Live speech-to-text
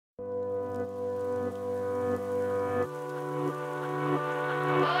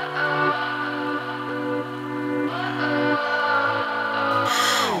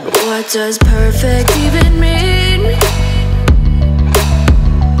What does perfect even mean?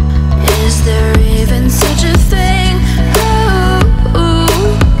 Is there even such a thing?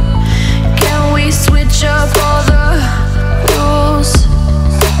 Ooh, can we switch up all the rules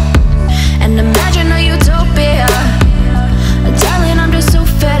and imagine a utopia? Darling, I'm just so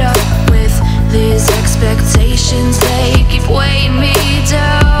fed up with these expectations. They keep weighing me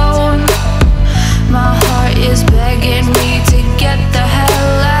down. My heart is begging me to get the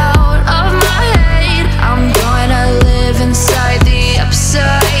hell out of my head. I'm gonna live inside the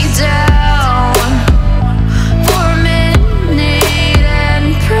upside down for a minute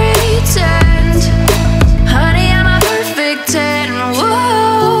and pretend, honey, I'm a perfect 10.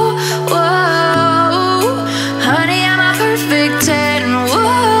 Whoa, whoa, honey, I'm a perfect 10.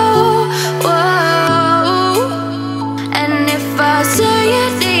 Whoa, whoa, and if I say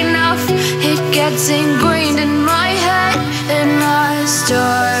it enough, it gets ingrained in my head, and I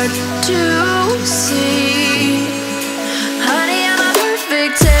start to see, honey, I'm a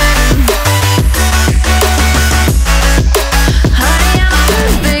perfect 10. Honey, I'm a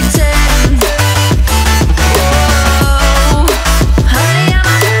perfect 10. Whoa, honey, I'm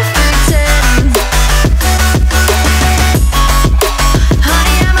a perfect 10.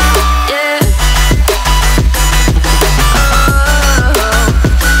 Honey, I'm a, yeah. Oh,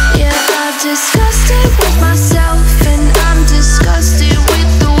 yeah, I've discussed it with myself, and I'm disgusted with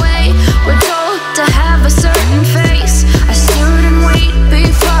the way we're told to have a certain face, a certain weight,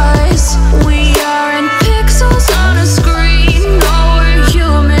 because we aren't pixels on a screen. No, we're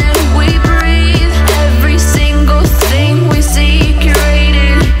human, we breathe. Every single thing we see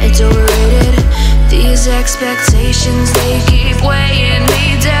curated, it's overrated. These expectations, they keep weighing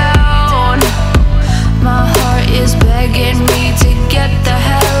me down. My heart is begging me to get the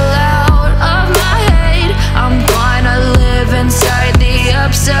hell out of my head. I'm gonna live inside the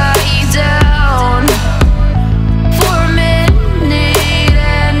upside down for a minute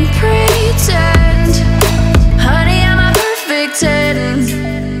and pretend, honey, I'm a perfect 10.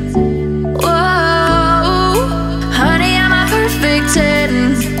 Whoa, honey, I'm a perfect 10.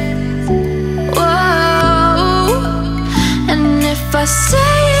 Whoa, and if I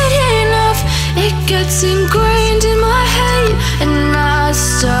say it enough, it gets ingrained in my head, and I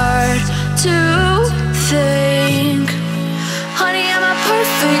start to think, honey, I'm a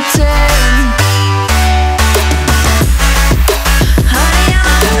perfect 10. Honey, I'm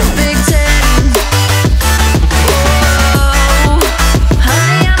a perfect 10. Whoa,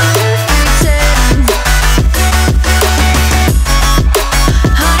 honey, I'm a perfect 10.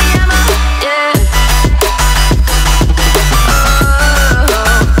 Honey, I'm a, yeah.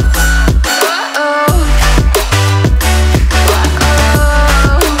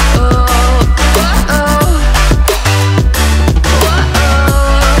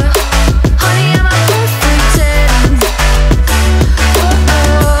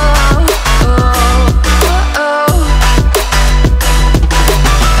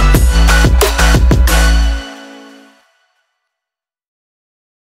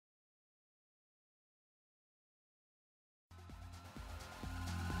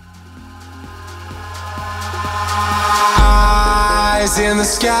 Eyes in the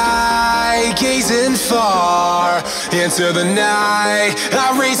sky, gazing far into the night.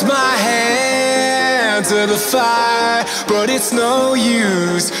 I raise my hand to the fire, but it's no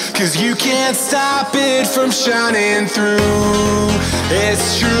use, 'cause you can't stop it from shining through.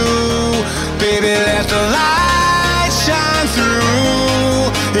 It's true, baby, let the light shine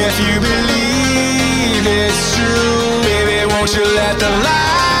through. If you believe it's true, baby, won't you let the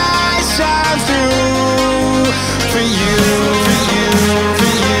light shine through for you, for you,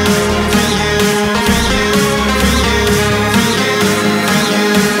 for you, for you, for you, for you, for you, for you, for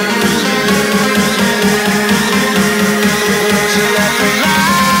you. Won't you let the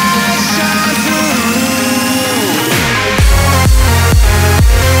light shine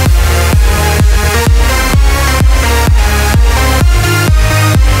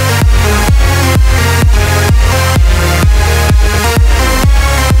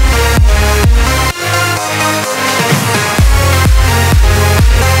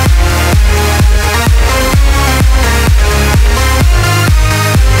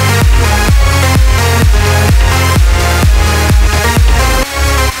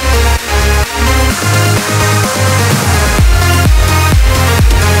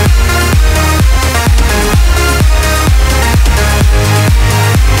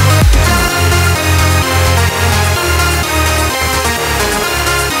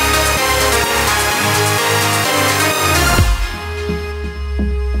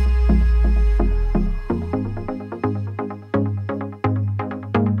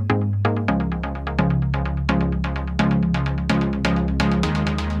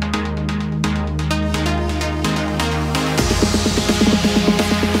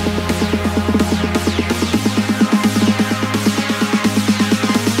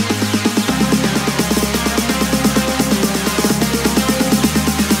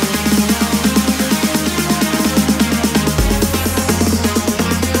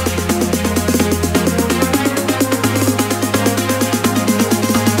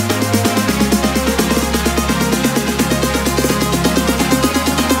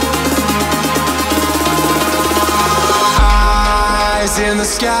the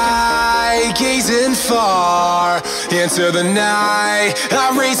sky, gazing far into the night.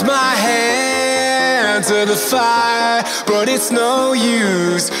 I raise my hand to the fire, but it's no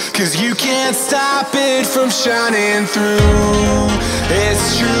use, 'cause you can't stop it from shining through. It's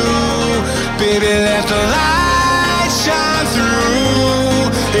true, baby, let the light shine through.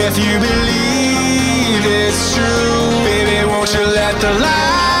 If you believe it's true, baby, won't you let the light